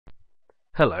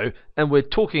Hello, and we're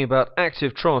talking about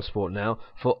active transport now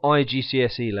for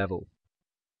IGCSE level.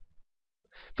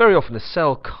 Very often a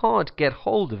cell can't get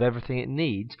hold of everything it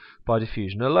needs by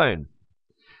diffusion alone.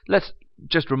 Let's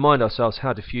just remind ourselves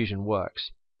how diffusion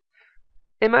works.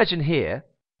 Imagine here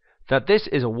that this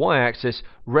is a y-axis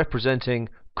representing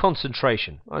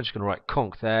concentration. I'm just going to write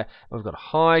conc there, and we've got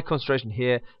a high concentration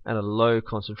here and a low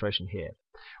concentration here.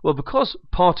 Well, because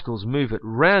particles move at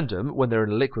random when they're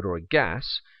in a liquid or a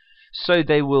gas, so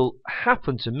they will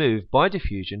happen to move by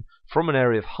diffusion from an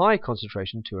area of high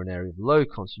concentration to an area of low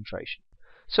concentration.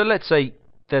 So let's say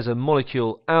there's a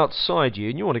molecule outside you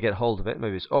and you want to get hold of it,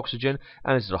 maybe it's oxygen,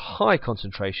 and it's at a high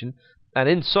concentration, and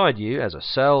inside you as a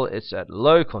cell it's at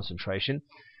low concentration.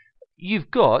 You've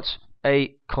got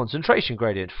a concentration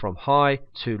gradient from high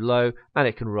to low, and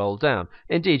it can roll down.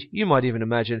 Indeed, you might even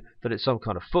imagine that it's some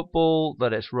kind of football,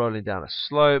 that it's rolling down a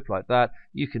slope like that.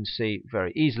 You can see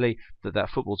very easily that that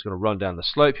football's going to run down the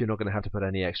slope. You're not going to have to put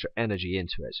any extra energy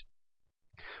into it.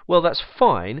 Well, that's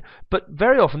fine, but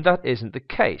very often that isn't the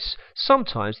case.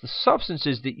 Sometimes the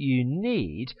substances that you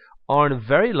need are in a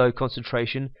very low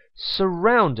concentration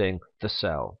surrounding the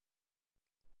cell.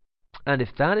 And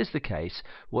if that is the case,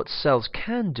 what cells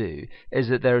can do is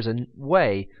that there is a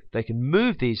way they can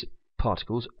move these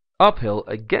particles uphill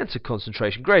against a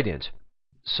concentration gradient.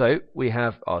 So we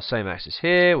have our same axis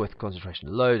here with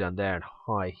concentration low down there and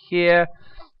high here,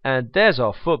 and there's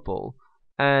our football,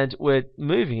 and we're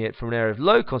moving it from an area of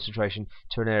low concentration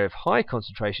to an area of high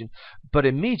concentration. But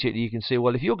immediately you can see,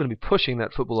 well, if you're going to be pushing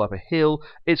that football up a hill,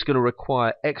 it's going to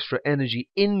require extra energy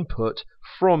input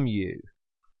from you.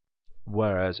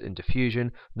 Whereas in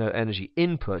diffusion, no energy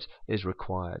input is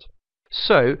required.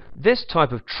 So this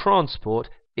type of transport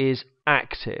is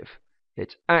active.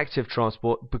 It's active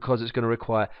transport because it's going to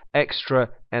require extra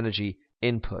energy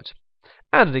input.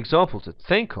 And an example to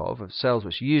think of cells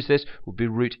which use this would be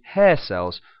root hair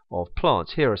cells of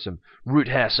plants. Here are some root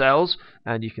hair cells,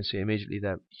 and you can see immediately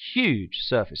their huge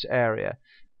surface area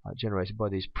generated by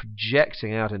these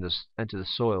projecting out into the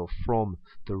soil from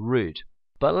the root.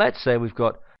 But let's say we've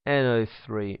got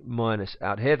NO3 minus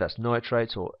out here, that's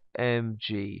nitrates, or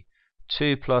Mg2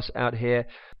 plus out here.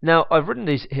 Now I've written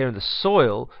these here in the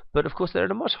soil, but of course they're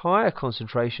at a much higher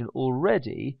concentration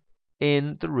already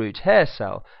in the root hair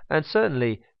cell, and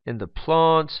certainly in the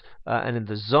plant and in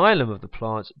the xylem of the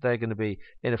plant they're going to be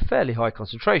in a fairly high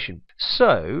concentration.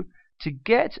 So to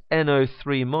get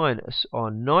NO3 minus,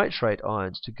 our nitrate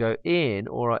ions, to go in,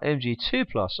 or our Mg2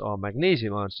 plus, our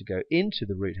magnesium ions, to go into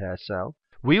the root hair cell,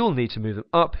 we all need to move them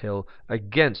uphill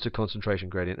against a concentration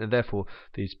gradient, and therefore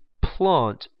these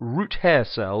plant root hair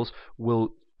cells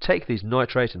will take these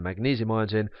nitrate and magnesium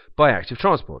ions in by active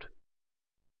transport.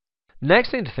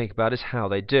 Next thing to think about is how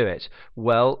they do it.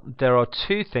 Well, there are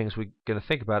two things we're going to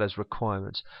think about as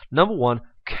requirements. Number one,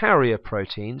 carrier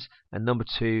proteins, and number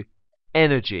two,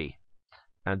 energy.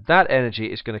 And that energy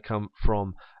is going to come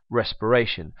from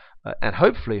respiration, and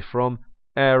hopefully from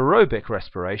aerobic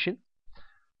respiration,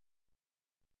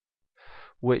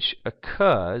 which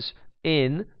occurs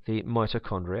in the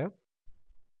mitochondria.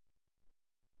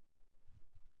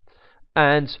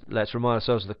 And let's remind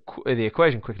ourselves of the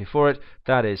equation quickly for it.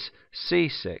 That is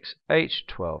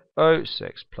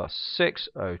C6H12O6 plus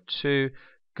 6O2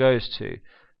 goes to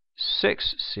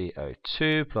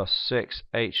 6CO2 plus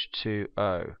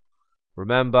 6H2O.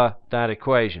 Remember that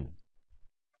equation.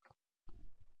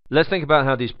 Let's think about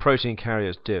how these protein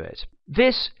carriers do it.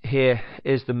 This here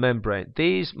is the membrane.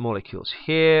 These molecules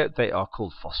here, they are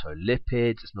called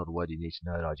phospholipids. It's not a word you need to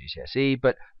know at IGCSE,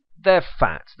 but they're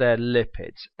fats, they're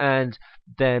lipids, and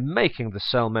they're making the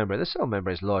cell membrane. The cell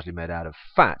membrane is largely made out of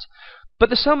fat, but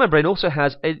the cell membrane also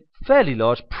has a fairly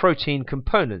large protein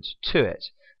component to it,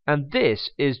 and this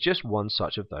is just one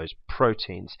such of those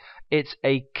proteins. It's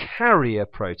a carrier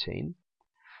protein,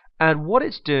 and what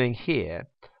it's doing here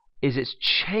is it's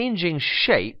changing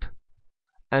shape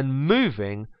and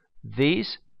moving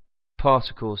these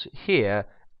particles here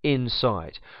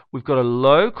inside. We've got a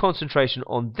low concentration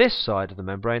on this side of the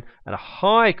membrane and a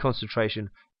high concentration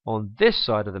on this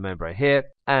side of the membrane here,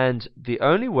 and the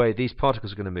only way these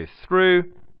particles are going to move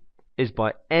through is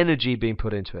by energy being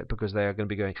put into it, because they are going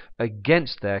to be going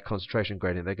against their concentration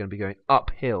gradient. They're going to be going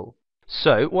uphill.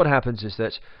 So what happens is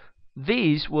that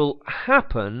these will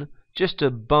happen just to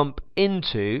bump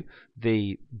into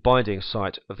the binding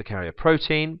site of the carrier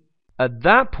protein. At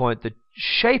that point, the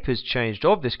shape is changed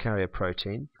of this carrier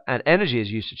protein, and energy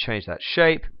is used to change that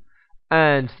shape,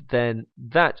 and then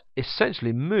that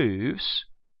essentially moves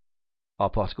our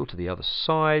particle to the other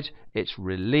side. It's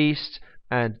released,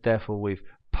 and therefore we've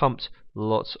pumped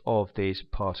lots of these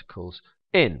particles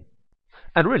in.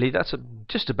 And really, that's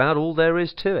just about all there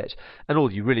is to it. And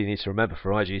all you really need to remember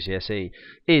for IGCSE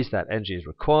is that energy is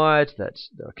required, that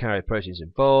there are carrier proteins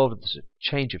involved, that there's a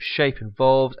change of shape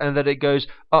involved, and that it goes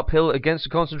uphill against a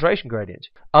concentration gradient.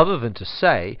 Other than to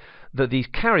say that these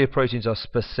carrier proteins are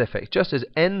specific, just as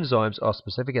enzymes are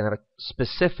specific and have a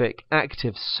specific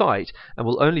active site and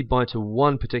will only bind to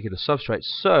one particular substrate,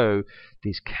 so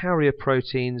these carrier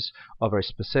proteins are very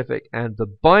specific, and the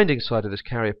binding site of this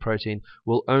carrier protein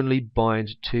will only bind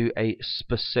to a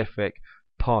specific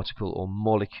particle or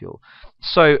molecule.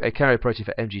 So a carrier protein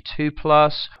for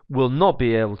Mg2+ will not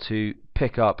be able to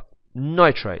pick up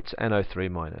nitrates,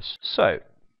 NO3-. So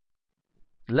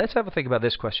let's have a think about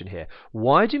this question here.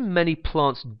 Why do many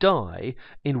plants die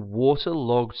in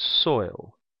waterlogged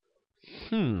soil?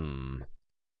 I'm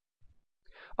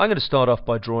going to start off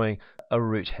by drawing a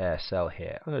root hair cell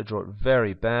here. I'm going to draw it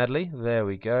very badly. There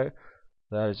we go.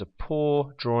 That is a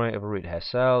poor drawing of a root hair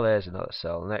cell. There's another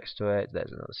cell next to it.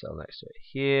 There's another cell next to it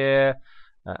here.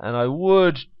 And I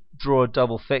would draw a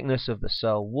double thickness of the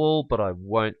cell wall, but I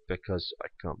won't because I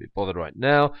can't be bothered right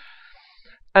now.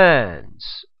 And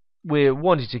we're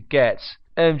wanting to get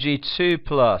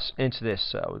Mg2+ into this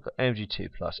cell. We've got Mg2+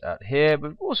 out here, but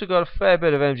we've also got a fair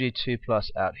bit of Mg2+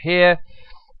 out here.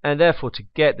 And therefore, to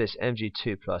get this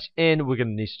Mg2+ in, we're going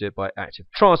to need to do it by active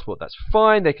transport. That's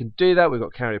fine, they can do that. We've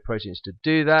got carrier proteins to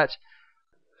do that.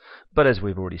 But as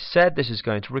we've already said, this is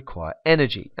going to require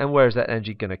energy. And where is that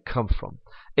energy going to come from?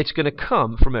 It's going to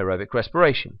come from aerobic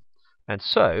respiration. And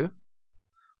so,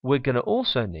 we're going to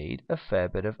also need a fair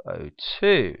bit of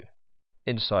O2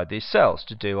 inside these cells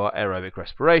to do our aerobic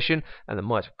respiration. And the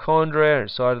mitochondria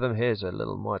inside of them, here's a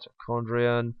little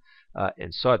mitochondrion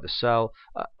inside the cell.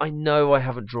 I know I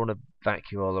haven't drawn a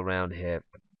vacuole around here.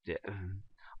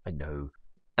 I know.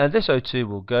 And this O2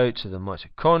 will go to the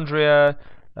mitochondria,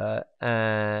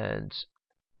 and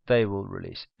they will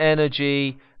release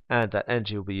energy, and that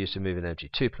energy will be used to move an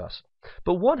Mg2+.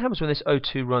 But what happens when this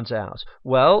O2 runs out?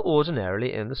 Well,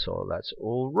 ordinarily in the soil that's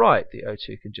all right. The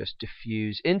O2 can just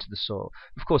diffuse into the soil.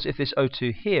 Of course, if this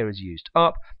O2 here is used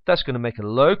up, that's going to make a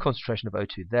low concentration of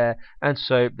O2 there, and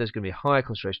so there's going to be a higher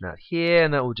concentration out here,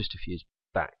 and that will just diffuse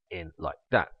back in like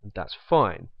that. That's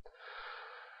fine.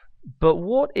 But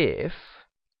what if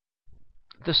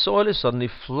the soil is suddenly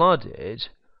flooded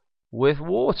with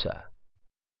water?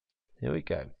 Here we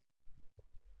go.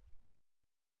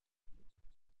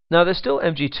 Now there's still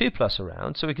Mg2+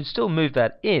 around, so we can still move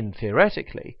that in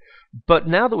theoretically, but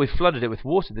now that we've flooded it with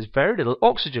water, there's very little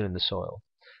oxygen in the soil.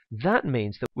 That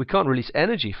means that we can't release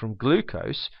energy from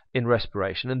glucose in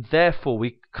respiration, and therefore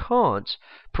we can't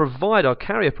provide our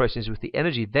carrier proteins with the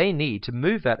energy they need to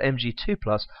move that Mg2+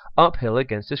 uphill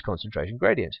against this concentration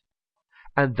gradient.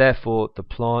 And therefore the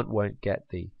plant won't get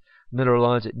the mineral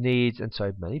ions it needs, and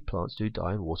so many plants do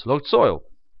die in waterlogged soil.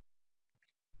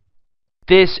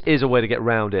 This is a way to get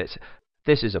around it.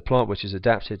 This is a plant which is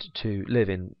adapted to live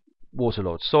in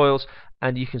waterlogged soils,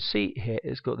 and you can see here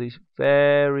it's got these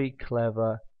very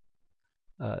clever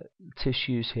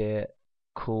tissues here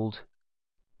called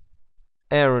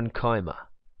parenchyma,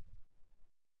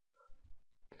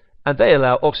 and they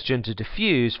allow oxygen to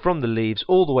diffuse from the leaves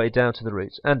all the way down to the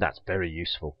roots, and that's very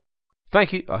useful.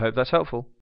 Thank you, I hope that's helpful.